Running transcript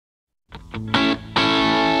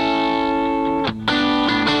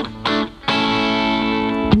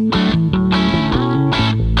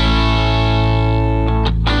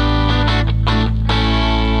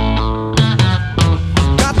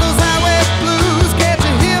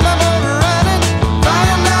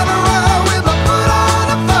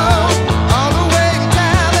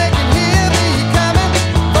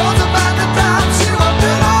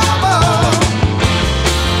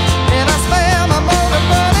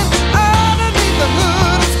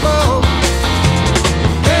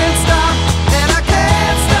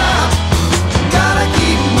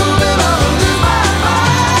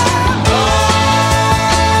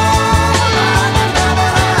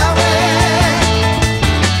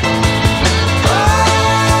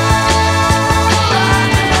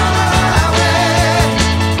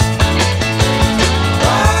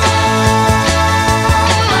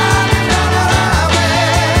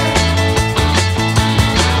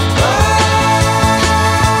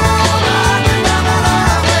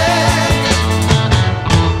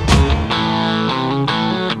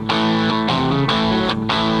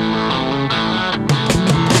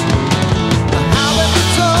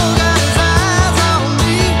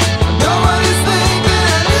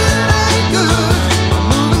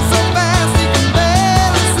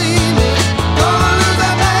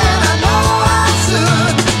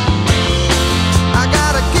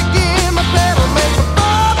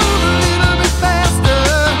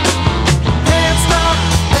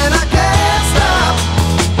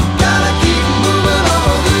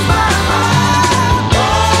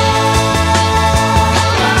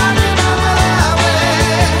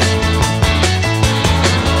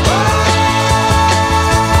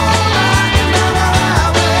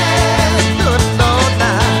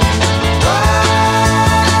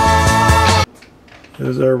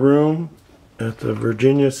This is our room at the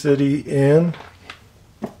Virginia City Inn.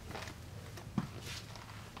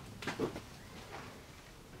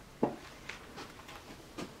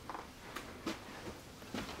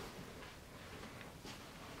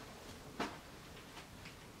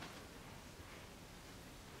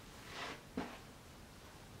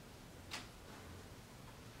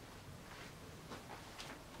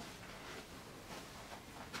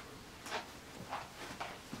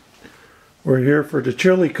 We're here for the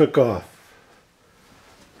chili cook-off.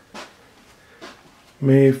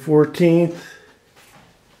 May 14th,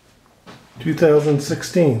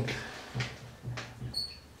 2016.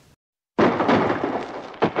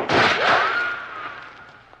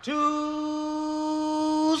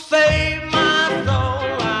 To save my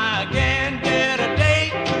soul, I can't get a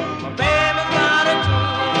date. My baby's got a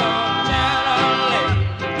tune on Channel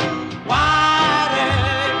 8. White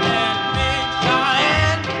egg and big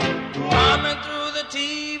Cheyenne, coming through the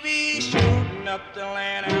TV, shooting up the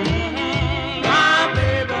land. My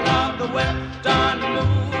baby loved the Western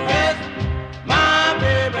movies. My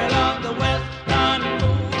baby loved the Western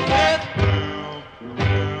movies.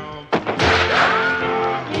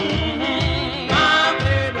 My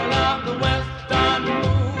baby loved the Western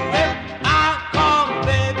movies. I called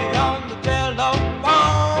baby on the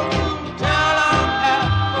telephone, tell her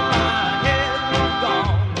half of my head was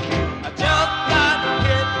gone. I just got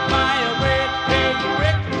hit by a great big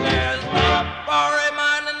brick. There's stop for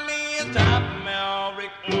reminding me it's time for Mel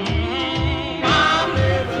Rick. My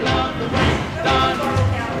baby loved the Western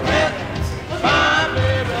movies. My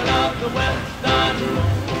baby loved the Western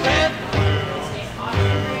movies.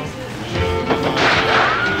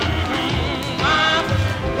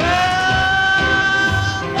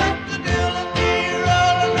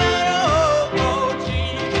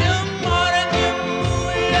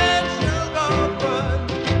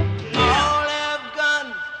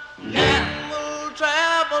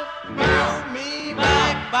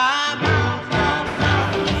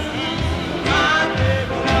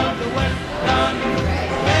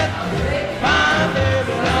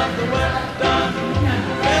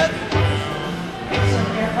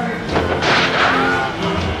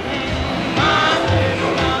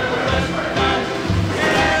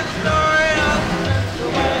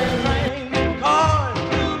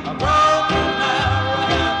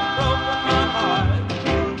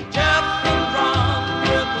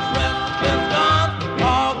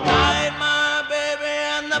 Tight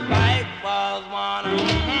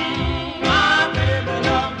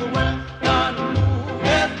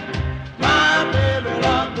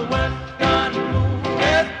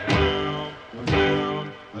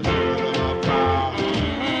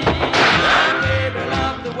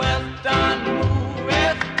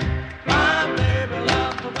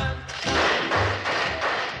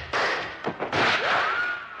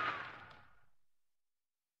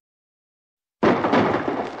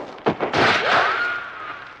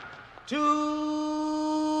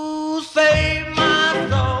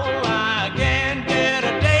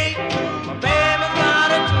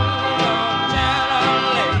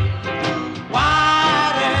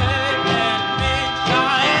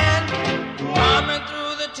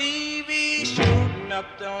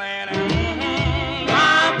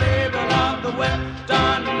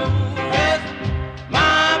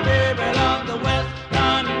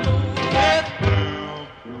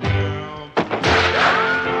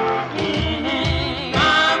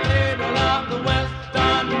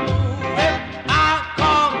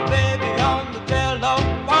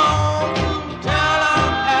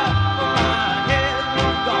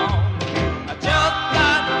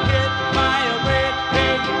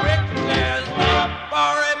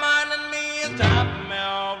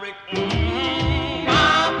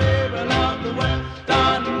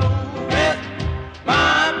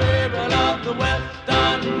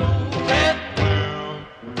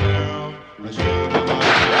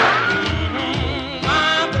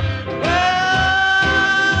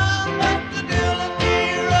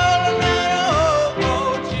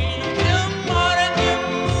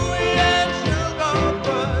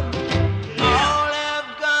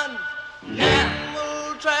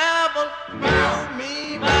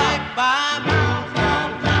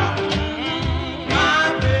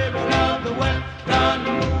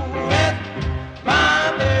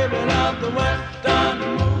the western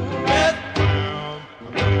movies.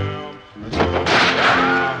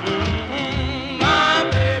 My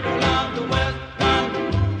baby loves the western.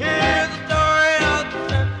 Here's the story of the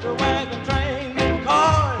central wagon train and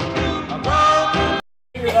cars to Rome.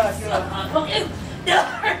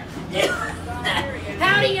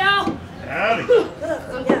 Howdy, y'all. Howdy.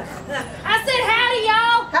 I said howdy,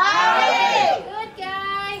 y'all. Howdy! Good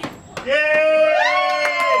guy. Yay!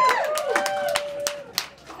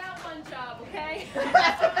 I got one job, okay?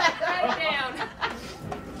 Write it down.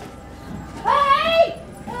 Hey!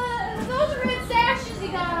 Those are red sashes you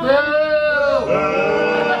got on.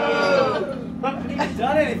 We haven't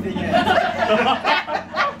done anything yet.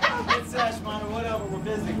 It's Sash Miner, whatever, we're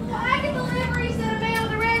busy. Wagon delivery sent a man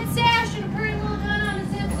with a red sash and a pretty little gun on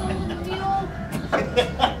his hip so with a mule.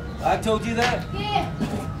 I told you that? Yeah.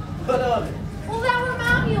 What of it? Well, that were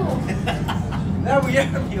my mule. That were your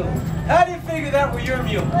mule. How do you figure that were your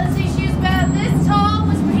mule? Let's see, she was about this tall,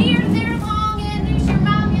 was from here to there long, and knew she was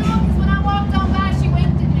my mule because when I walked on by, she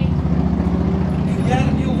winked at me. You had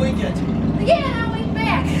a mule wink at you. Yeah, and I winked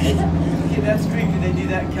back. Okay, that's creepy. They do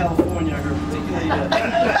that in California, I heard, particularly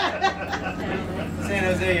San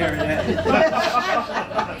Jose area.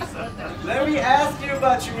 Let me ask you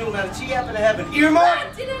about your mule now. Did she happen to have an earmark?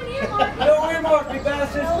 I didn't have an earmark. No earmark, big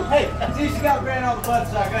bastard. Hey, see, she got brand on the butt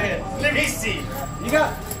side. Go ahead. Let me see. You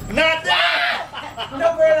got Not that!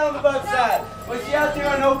 no brand on the butt side. Was she out there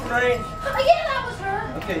on open range? Oh, yeah, that was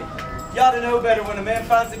her. Okay, you ought to know better. When a man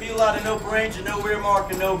finds a mule out in open range and no earmark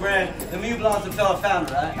and no brand, the mule belongs to the fella found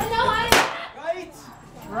her, right? I know,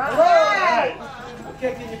 Right? Right.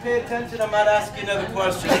 Okay, can you pay attention? I might ask you another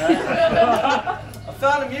question, right? I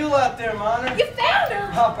found a mule out there, Miner. You found her.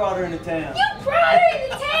 I brought her into town. You brought her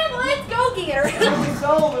into town. Well, let's go get her. We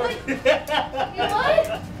sold her. You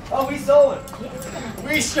what? Oh, we sold her.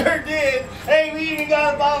 We sure did. Hey, we even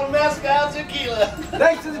got a bottle of mezcal tequila.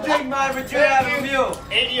 Thanks for the drink, Miner, but you're out of a mule.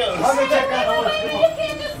 Adios. I'm gonna check out the Wait, horse. wait, you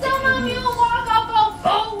can't just sell my mule and walk off all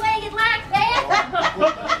bow-legged like that.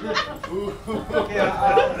 Okay,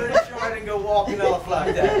 I'm pretty sure I didn't go walking off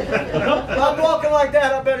like that. If I'm walking like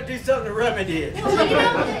that, I better do something to remedy it. Well, you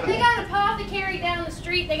know, they got an apothecary down the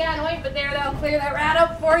street. They got an ointment there that'll clear that right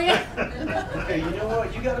up for you. Okay, you know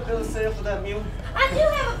what? You got a bill of sale for that mule? I do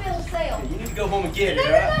have a bill of sale. Okay, you need to go home and get No, it,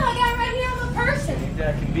 no, right? no, I got it right here on my person. Ain't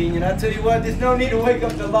that convenient? I tell you what, there's no need to wake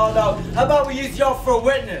up the law dog. How about we use y'all for a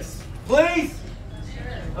witness? Please?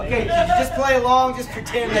 Okay, can you just play along, just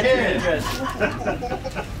pretend that you're interested.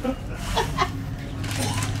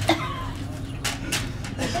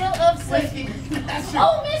 Bill of sale.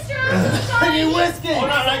 Oh, mister, I'm so sorry. Hey, whiskey! Hold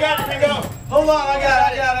on, I got it. Here we go. Hold on, I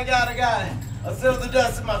got it. I'll settle the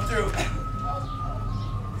dust in my throat.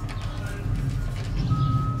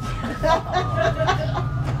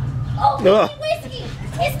 Oh, whiskey,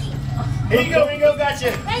 whiskey. Here you go, got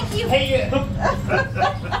you. Thank you. Hey, you.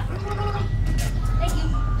 Thank you.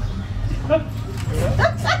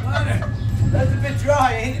 That's a bit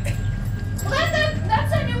dry, ain't it? Well,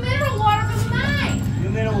 that's our new mineral water from the mine. New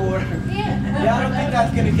mineral water. Yeah. Yeah, I don't think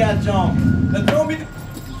that's gonna catch on. Now throw me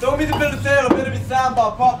the bill of sale. It better be signed by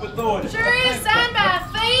proper authority. Sure is signed by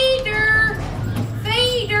Feeder.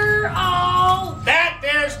 Feeder. Oh, That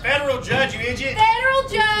there's federal judge, you idiot. federal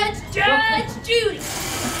judge, Judge Judy.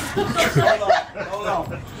 Hold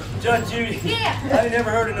on. Judge Judy. Yeah. I ain't never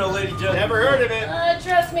heard of no lady judge. Never heard of it.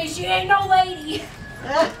 Trust me, she ain't no lady.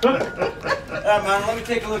 Alright, man, let me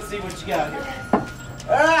take a look, see what you got here.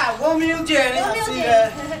 Alright, one mule Jenny, One I mule see Jenny.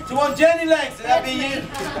 that. To one Jenny Langston, that be you.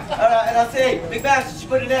 Alright, and I say, big bastard, she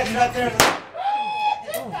put an X right there.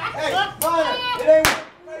 Hey, Miner, it ain't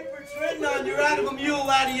paper written on you, out of a mule,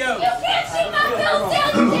 out of You yours. can't see my bill of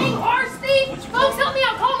sale, you dang horse thief. Folks, help me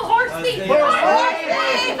out, call him a horse thief.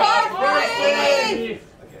 Horse thief!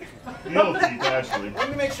 Mule teeth, actually. Let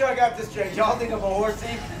me make sure I got this straight. Y'all think I'm a horse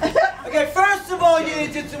thief? Okay, first of all, you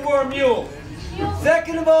idiots, we're a mule.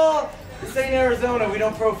 Second of all, this ain't Arizona. We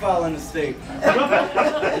don't profile in the state.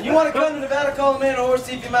 You want to come to Nevada, call a man a horse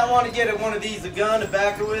thief, you might want to get one of these, a gun to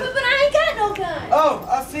back her with. But I ain't got no gun. Oh,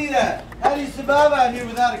 I see that. How do you survive out here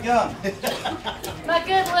without a gun? My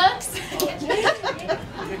good looks.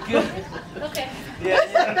 You're good. Okay.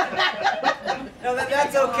 Yeah. No,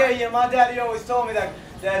 that's okay. Yeah, my daddy always told me that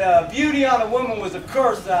beauty on a woman was a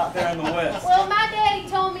curse out there in the West. Well, my daddy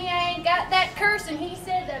told me I ain't got that curse, and he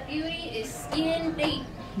said that beauty is skin deep.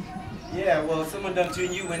 Yeah, well, someone done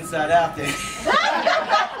turned you inside out there.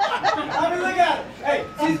 I mean, look at her. Hey,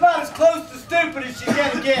 she's about as close to stupid as she's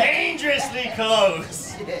gonna get. Dangerously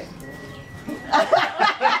close.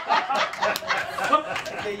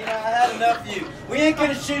 Okay, you know, I had enough of you. We ain't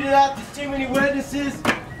gonna shoot it out. There's too many witnesses.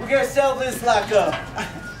 We're gonna sell this like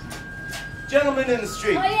Gentlemen in the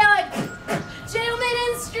street. Oh yeah, like gentlemen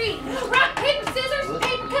in the street. Rock, paper, scissors,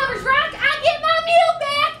 paper covers rock. I get my mule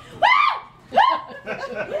back.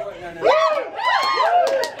 Woo!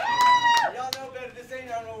 Y'all know better. This ain't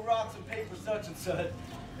no rocks and paper such and such.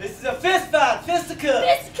 This is a fist fight, fisticuffs.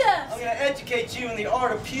 Fisticuffs. I'm gonna educate you in the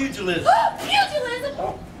art of pugilism. Pugilism.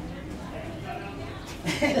 Oh.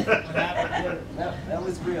 that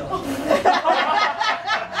was real. I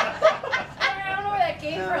don't know where that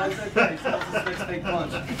came No, from. that's okay. So it's a big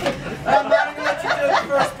punch. I'm not gonna let you do the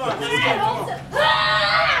first punch. Let's go.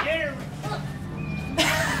 Come on.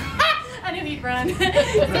 I knew he'd run.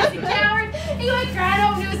 Sissy coward. He went crying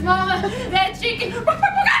home to his mama. That chicken.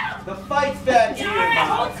 The fight's bad to you, All right,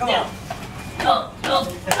 Mama. hold Come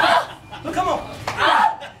still. on. Come on.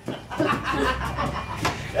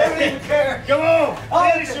 They don't even care. Come on!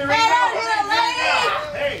 Finish it, Reno!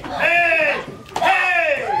 Hey, Hey! Hey!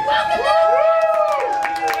 Hey!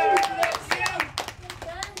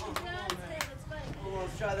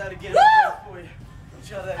 Let's try that again. Woo! For you. Let's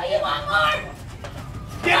try that Oh, you again. want more?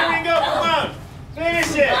 Get it, Ringo! Come on!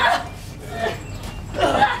 Finish it!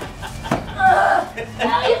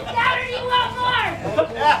 Oh, you scouter, you want more?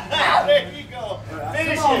 There you go!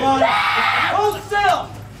 Finish Come on, it! Mom. Hold still.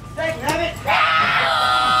 Take it. Have it.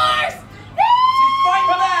 Horse! She's fighting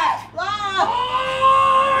back.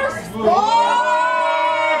 Horse!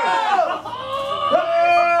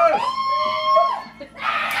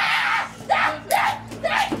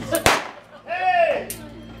 Hey!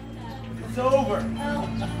 It's over.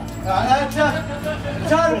 I'm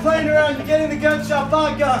tired of playing around. You're getting the gunshot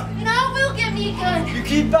by gun. You know, I will get me a gun. You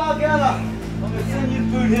keep by gun up. I'm going to send you to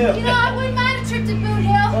Boot Hill. You know, I wouldn't mind a trip to Boot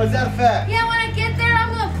Hill. Oh, is that a fact? Yeah, when I get there, I'm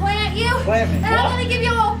gonna plant you. Plant me. And I'm gonna give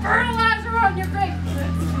you a little fertilizer on your grapes.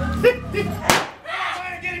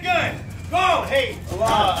 Trying to get a gun! Go on! Hey!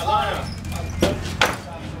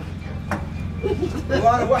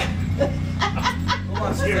 Alana, what? Hold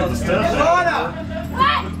on, Scared the stuff. Alana,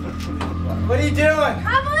 What? what are you doing?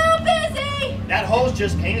 I'm a little busy. That hole's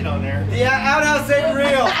just painted on there. The outhouse ain't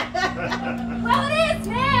real. Well, it is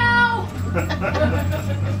now.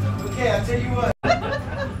 Okay, I'll tell you what.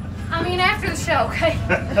 I mean, after the show, okay?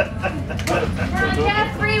 We're on count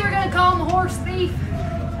of 3. We're gonna call him a horse thief.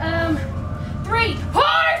 3.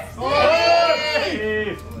 Horse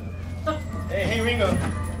thief! Hey, Ringo.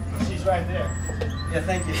 She's right there. Yeah,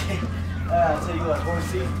 thank you. I'll tell you what,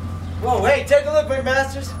 horsey. Whoa, hey, take a look, Big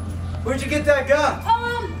Masters. Where'd you get that gun?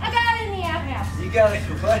 I got it in the outhouse. You got it.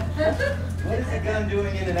 What? What is the gun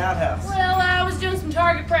doing in an outhouse? Well, I was doing some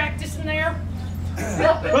target practice in there.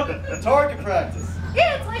 Target practice.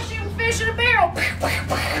 Yeah, it's like shooting fish in a barrel.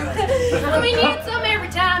 I mean, you get some every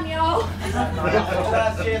time, y'all.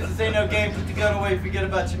 Last chance, this ain't no game. Put the gun away. Forget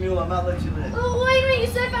about your mule. I might let you live. Oh, wait a minute.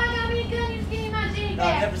 You said if I got me a gun, you just give me my jitty No, I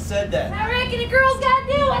back. never said that. I reckon a girl's gotta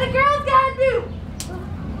do what a girl's gotta do.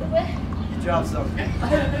 You dropped something.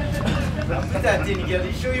 Now put that thing together.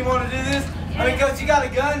 You sure you want to do this? I mean, because you got a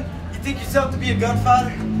gun, you think yourself to be a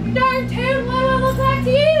gunfighter? Darn tootin', what do I look like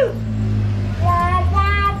to you?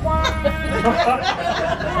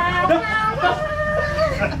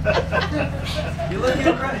 You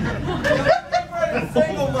looking right?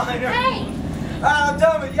 Single minor. Hey! I'm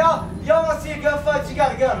done with y'all. Y'all want to see a gunfight? You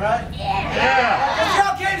got a gun, right? Yeah!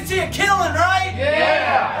 Y'all came to see a killing, right?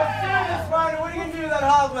 Yeah! Let's do this, Minor. What are you gonna do with that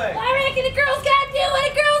hog leg? I reckon a girl's gotta do what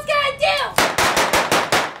a girl's gotta do!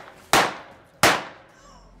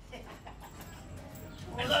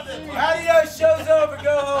 I love that part. Adios, show's over.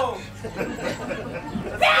 Go home.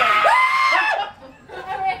 I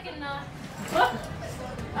reckon not.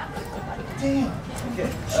 Damn. Okay.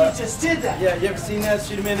 She just did that. Yeah, you ever seen that?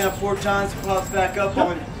 Shoot him in there 4 times, it pops back up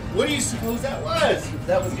on you. What do you suppose that was?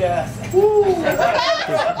 That was gas.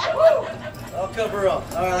 I'll cover up.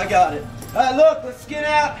 All right, I got it. All right, look, let's skin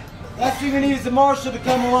out. Last thing we need is the marshal to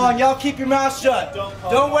come along. Y'all keep your mouth shut.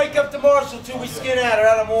 Don't wake up the marshal till we skin out or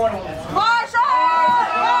out of morning. Marshall!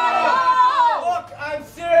 Look, I'm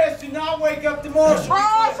serious. Do not wake up the marshal.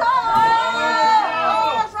 Marshall!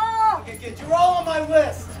 Okay, good. You're all on my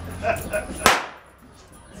list.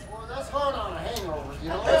 Well, that's hard on a hangover, you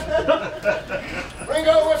know.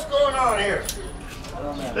 Ringo, what's going on here?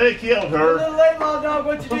 They killed A her. little late, law dog.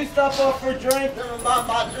 What'd you do? Stop off for a drink? Never mind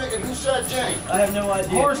my drinking. Who said Jenny? I have no idea.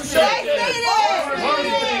 Horse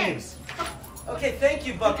thieves. Okay, thank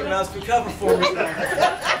you, Bucket Mouse, for cover for me.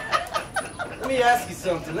 Let me ask you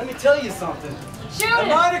something. Let me tell you something. Shoot A him!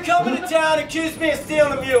 miner coming to town accused me of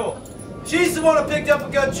stealing a mule. She's the one who picked up a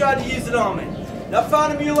gun and tried to use it on me. Now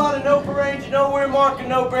find a mule out of no range, nowhere mark, and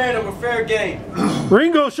no brand, and we're fair game.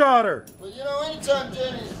 Ringo shot her. Well, you know, anytime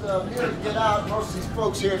Jenny's here to get out, most of these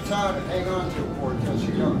folks here in town and hang on to her for it because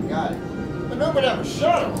she don't got it. would have a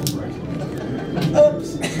shot him.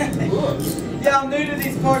 Oops. Oops. Yeah, I'm new to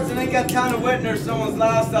these parts and ain't got time to witness someone's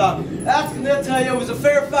lifestyle. Ask them, they'll tell you it was a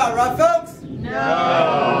fair fight, right, folks?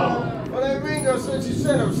 No. Well, hey, Ringo, since you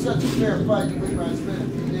said it was such a fair fight, you might spend a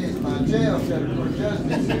few days in my jail cell for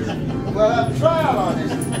justice here. We'll have a trial on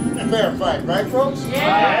this fair fight, right, folks?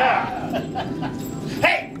 Yeah.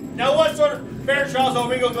 Hey, now what sort of fair trials are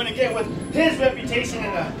Ringo going to get with his reputation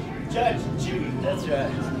in a Judge Judy? That's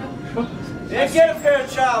right. They get a fair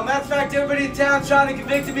trial. Matter of fact, everybody in town trying to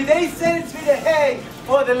convict me, they sentenced me to hang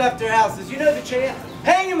before they left their houses. You know the chant?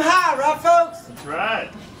 Hang 'em high, right, folks? That's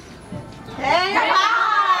right. Hang 'em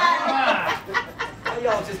high!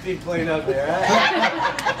 Y'all just be plain ugly, right?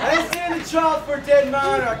 I ain't standing trial for a dead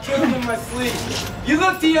man or I kill him in my sleep. You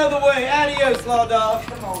look the other way. Adios, law dog.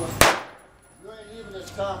 Come on. You ain't even this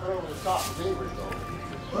time but over the top of Beavers,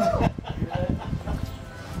 though.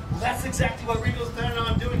 That's exactly what Ringo's planning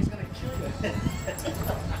on doing. He's going to kill you.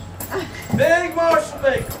 Big Marshall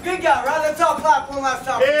Baker. Good guy, right? Let's all clap one last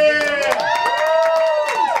time. Yeah!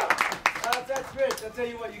 That's rich. I'll tell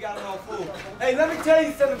you what, you got an old fool. Hey, let me tell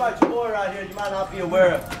you something about your boy right here you might not be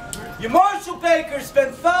aware of. Your Marshall Baker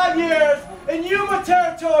spent 5 years in Yuma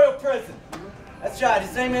Territorial Prison. That's right,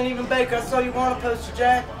 his name ain't even Baker. I saw you on a poster,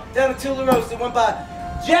 Jack. Down at Tularosa, it went by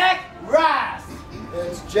Jack Rice.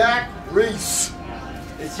 It's Jack Reese.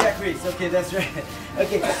 It's Jack Reese. Okay, that's right.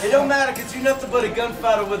 Okay, it don't matter because you're nothing but a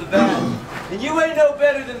gunfighter with a bat. And you ain't no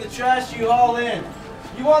better than the trash you haul in.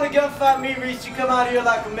 You want to gunfight me, Reese, you come out here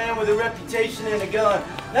like a man with a reputation and a gun.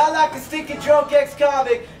 Not like a stinking drunk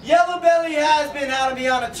ex-convict. Yellow Belly has been out of me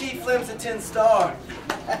on a cheap flim's a 10-star.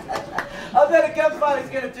 I bet a gunfighter's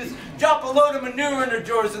going to just drop a load of manure in their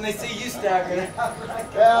drawers when they see you staggering.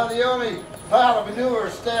 Well, the only pile of manure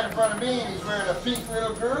is standing in front of me and he's wearing a pink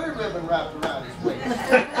little curly ribbon wrapped around his waist.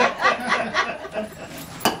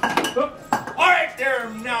 All right there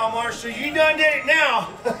now, Marshall. You done did it now.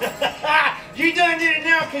 You done did it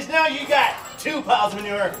now because now you got 2 piles of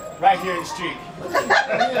manure right here in the street.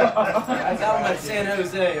 That's how I'm at San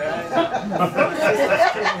Jose, right?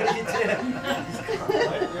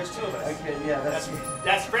 There's 2 of us. Okay, yeah,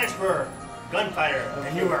 That's French for gunfighter,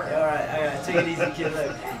 and you were. All right, take it easy, kid.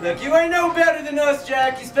 Look, you ain't no better than us,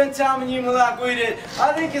 Jack. You spent time in Yuma like we did.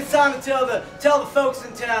 I think it's time to tell the folks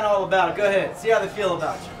in town all about it. Go ahead, see how they feel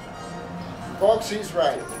about you. Folks, he's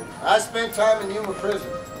right. I spent time in Yuma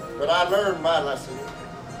prison, but I learned my lesson.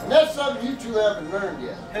 And that's something you two haven't learned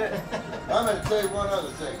yet. I'm going to tell you one other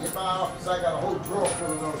thing. In my office, I got a whole drawer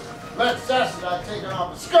full of those lead sashes I've taken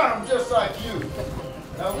off of scum just like you.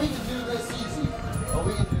 Now, we can do this easy, or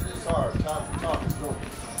we can do this hard. Time for talking short.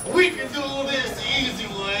 We can do this the easy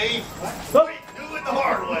way. We can do it the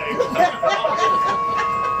hard way.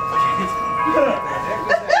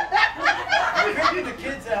 Get the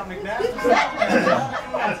kids out, McMaster.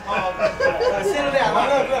 Settle down.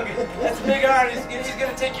 Look. That's a big iron. He's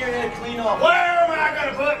going to take your head clean off. Where am I going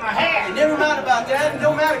to put my Hey, hat? never mind about that. It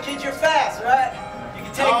don't matter, kid. You're fast, right? You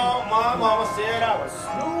can take Oh, my mama said I was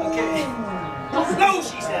slow. Okay. Slow,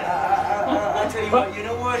 she said. I'll tell you what. You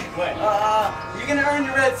know what? What? You're going to earn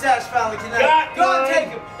your red sash finally tonight. Got Go and one. take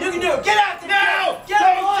him. You can do it. Get out there. No! Get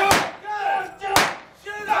Don't him. do it. Go.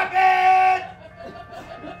 Shoot Stop him. it!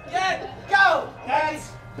 Go.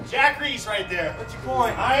 That's Jack Reese right there. What's your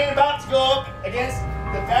point? I ain't about to go up against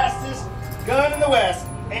the fastest gun in the West.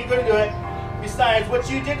 Ain't gonna do it. Besides, what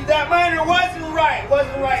you did to that miner wasn't right.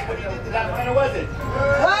 Wasn't right what you did to that miner, was it?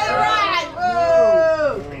 Right!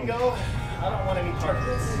 Ringo, I don't want any part of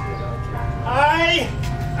this.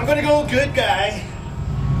 I'm gonna go good guy.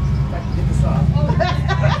 If I can get this off.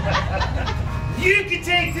 You can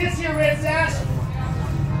take this here, Red Sash.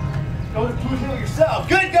 Go to Blue Hill yourself.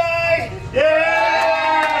 Good guy!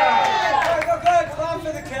 Yeah! Go ahead. Go on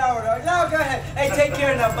for the coward. No, go ahead. Hey, take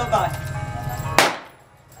care now. Bye-bye.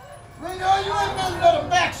 Ringo, you ain't nothing but a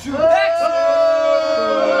back shooter. Back shooter?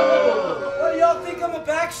 What, do y'all think I'm a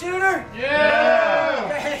back shooter? Yeah!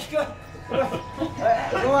 Hey, go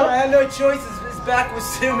on, I had no choice. His back was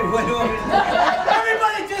to me. What do you want me to do?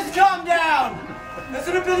 Everybody just calm down.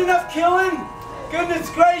 Hasn't it been enough killing? Goodness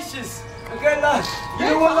gracious. Okay, now, you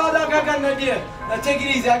know what, Law Dog? I got an idea. Now take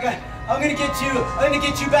it easy. I'm gonna get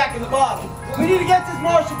you back in the bottle. We need to get this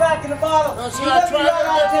Marshall back in the bottle. No, should He I doesn't try run to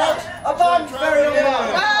out get of town. that? A bomb's very old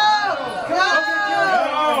bottle. Go!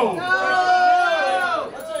 Come on,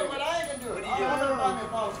 I'll tell you what, I ain't gonna do it. I'm gonna buy me a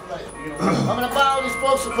bottle for later. I'm gonna buy all these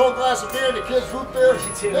folks a cold glass of beer and the kids root beer.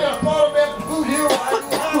 They're gonna follow me up to Blue Hill while I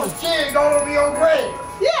do a house jig all over your grave.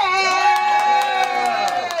 Yay!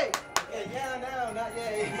 Yeah, no, not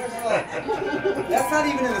yet. First of all, that's not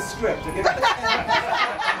even in the script, okay?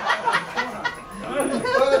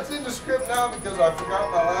 Well, it's in the script now. now because I forgot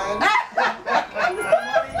my line?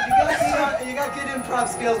 You got good improv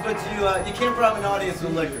skills, but you can't rob an audience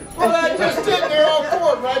with liquor. Well, I just did. They're all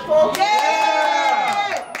for it, right, folks?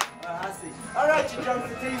 Yeah! I see. All right, you drunks,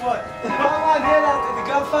 I'll tell you what. My line head after the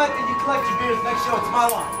gunfight, then you collect your beers. Next show, it's my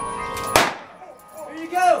line. Here you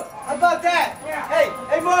go. How about that? Yeah.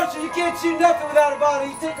 Hey, Marshall, you can't shoot nothing without a bottle.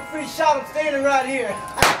 You take a free shot. I'm standing right here.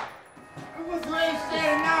 What's the way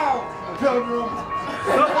standing now? Pilgrim.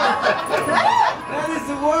 That is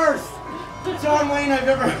the worst John Wayne I've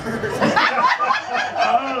ever heard.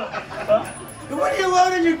 What are you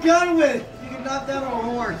loading your gun with? You can knock down a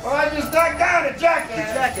horse. Well, I just knocked down a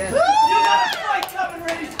jackass. Jackass. You got a fight coming,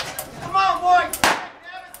 ready? Come on, boy.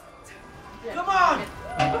 Come on.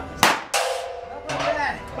 How about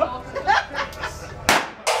that? How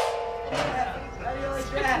do you like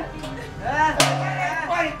that?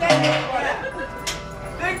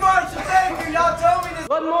 Big Marshall, thank you. Y'all told me this.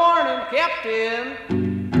 Good morning, Captain.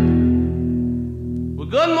 Well,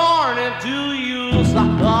 good morning to you.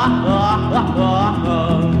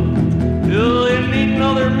 Do you need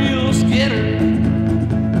another mule skinner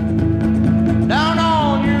down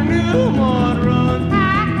on your new mud run?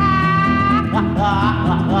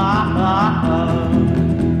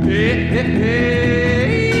 Hey, hey, hey.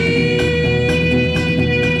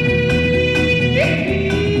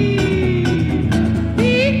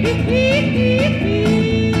 Hee hee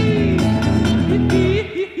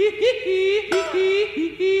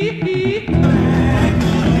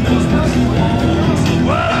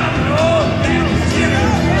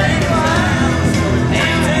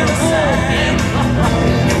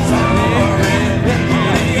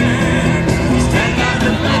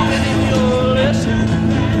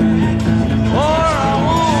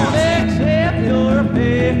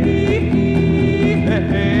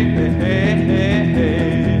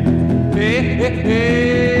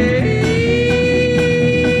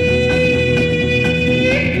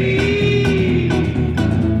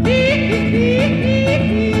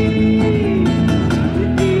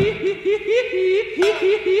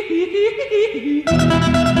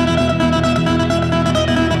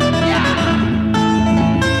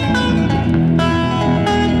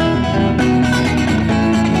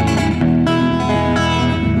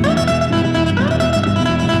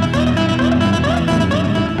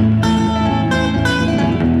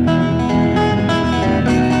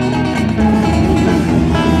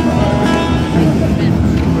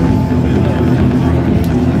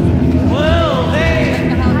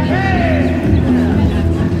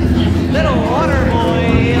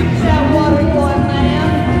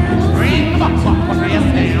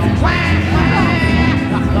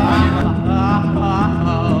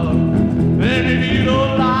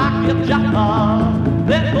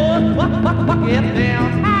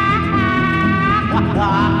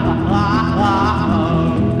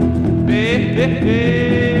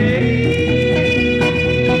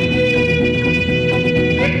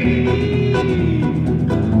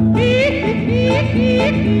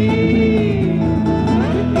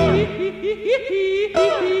hee.